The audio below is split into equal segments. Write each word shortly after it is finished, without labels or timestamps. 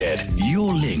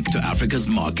link to Africa's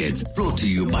markets. Brought to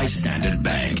you by Standard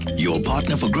Bank, your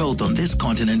partner for growth on this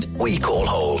continent we call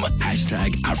home.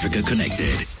 #Africa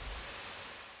Connected.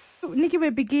 Nikiwe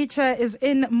Bigicha is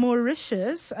in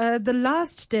Mauritius, the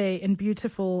last day in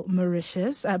beautiful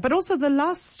Mauritius, but also the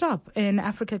last stop in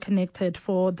Africa Connected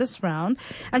for this round.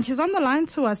 And she's on the line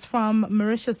to us from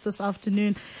Mauritius this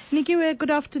afternoon. Nikiwe,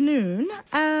 good afternoon.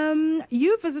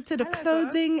 You visited a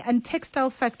clothing and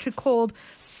textile factory called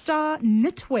Star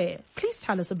Knitwear. Please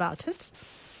tell us about it.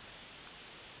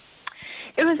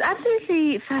 It was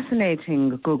absolutely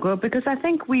fascinating, Gugu, because I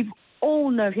think we've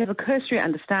all know, if you have a cursory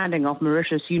understanding of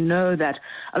Mauritius, you know that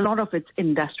a lot of its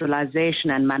industrialization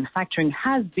and manufacturing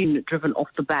has been driven off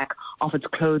the back of its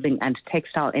clothing and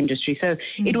textile industry. So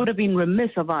it would have been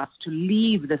remiss of us to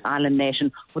leave this island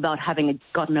nation without having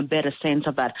gotten a better sense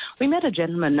of that. We met a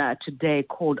gentleman today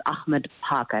called Ahmed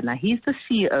Parker. Now, he's the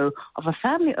CEO of a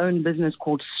family-owned business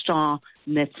called Star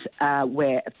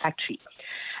Knitwear Factory.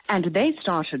 And they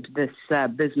started this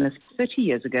business 30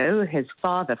 years ago. His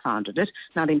father founded it.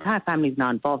 Now, the entire family is now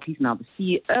involved. He's now the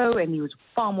CEO, and he was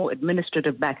far more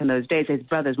administrative back in those days. His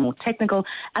brother's more technical,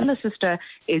 and the sister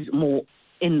is more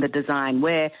in the design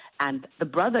wear. And the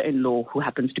brother-in-law, who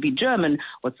happens to be German,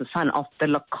 was the son of the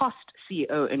Lacoste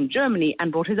CEO in Germany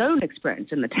and brought his own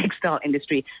experience in the textile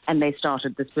industry, and they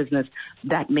started this business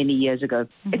that many years ago.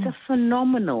 It's a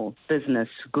phenomenal business,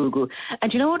 Gugu.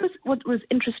 And you know what was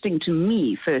interesting to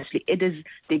me, firstly, it is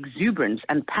the exuberance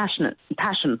and passion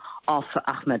of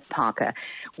Ahmed Parker.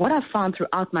 What I've found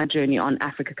throughout my journey on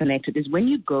Africa Connected is when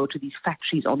you go to these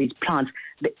factories or these plants,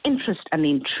 the interest and the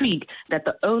intrigue that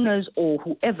the owners or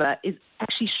whoever is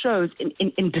actually shows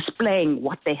in displaying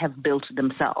what they have built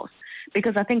themselves.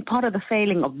 Because I think part of the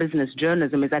failing of business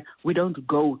journalism is that we don't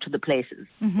go to the places.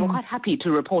 We're quite happy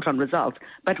to report on results,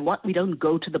 but we don't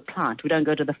go to the plant, we don't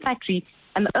go to the factory,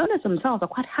 and the owners themselves are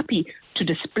quite happy to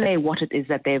display what it is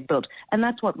that they've built. And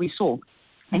that's what we saw.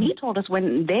 And he told us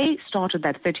when they started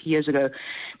that 30 years ago,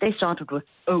 they started with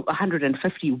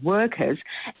 150 workers,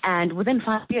 and within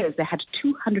 5 years they had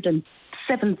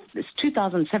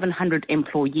 2,700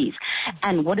 employees.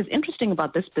 And what is interesting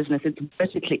about this business, it's a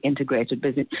vertically integrated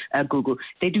business, Google.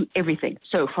 They do everything.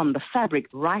 So from the fabric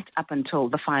right up until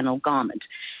the final garment.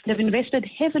 They've invested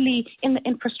heavily in the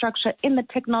infrastructure, in the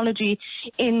technology,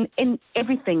 in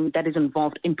everything that is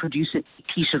involved in producing a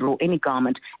t-shirt or any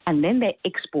garment. And then they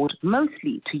export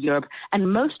mostly to Europe.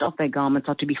 And most of their garments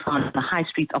are to be found in the high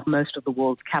streets of most of the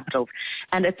world's capitals.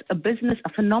 And it's a business, a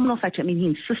phenomenal factory. I mean, he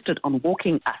insisted on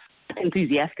walking us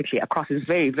enthusiastically across his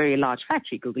very, very large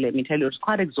factory, Google. Let me tell you, it's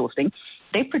quite exhausting.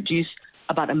 They produce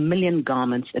about 1 million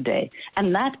garments a day.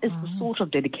 And that is the sort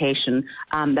of dedication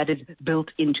that is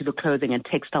built into the clothing and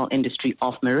textile industry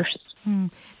of Mauritius.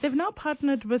 They've now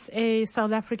partnered with a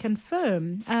South African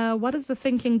firm. What is the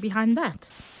thinking behind that?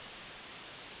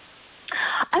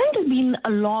 I think there's been a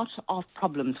lot of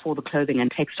problems for the clothing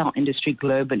and textile industry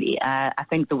globally. I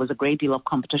think there was a great deal of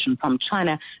competition from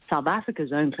China. South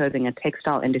Africa's own clothing and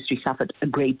textile industry suffered a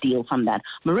great deal from that.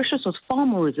 Mauritius was far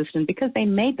more resistant because they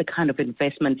made the kind of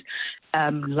investment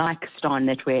like Star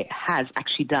Knitwear has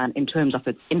actually done in terms of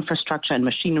its infrastructure and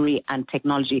machinery and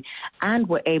technology, and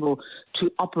were able to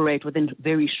operate within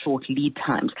very short lead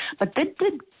times. But they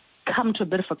did come to a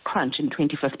bit of a crunch in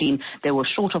 2015. They were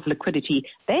short of liquidity.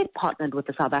 They had partnered with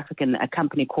a South African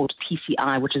company called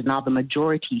TCI, which is now the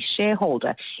majority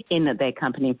shareholder in their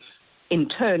company. In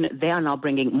turn, they are now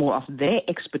bringing more of their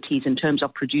expertise in terms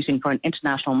of producing for an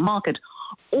international market,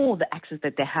 or the access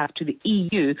that they have to the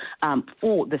EU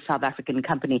for the South African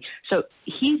company. So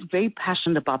he's very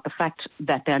passionate about the fact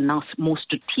that there are now more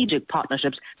strategic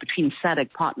partnerships between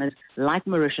SADC partners like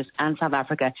Mauritius and South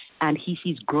Africa, and he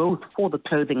sees growth for the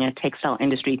clothing and textile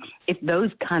industry if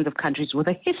those kinds of countries with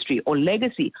a history or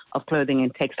legacy of clothing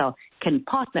and textile can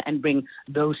partner and bring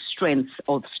those strengths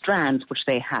or strands which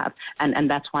they have. And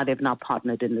that's why they've now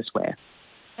partnered in this way.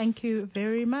 Thank you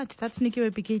very much. That's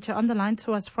Nikiwe Bigicha on the line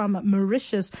to us from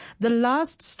Mauritius, the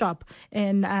last stop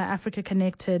in Africa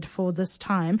Connected for this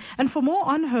time. And for more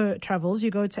on her travels, you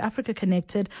go to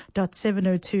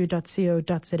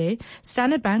africaconnected.702.co.za.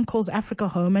 Standard Bank calls Africa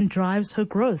home and drives her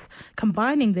growth.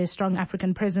 Combining their strong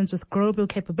African presence with global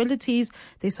capabilities,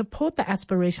 they support the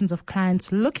aspirations of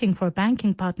clients looking for a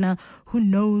banking partner who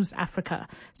knows Africa.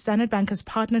 Standard Bank has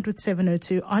partnered with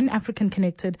 702 on African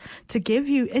Connected to give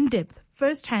you in-depth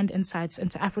first-hand insights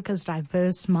into Africa's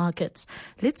diverse markets.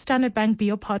 Let Standard Bank be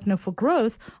your partner for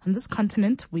growth on this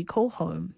continent we call home.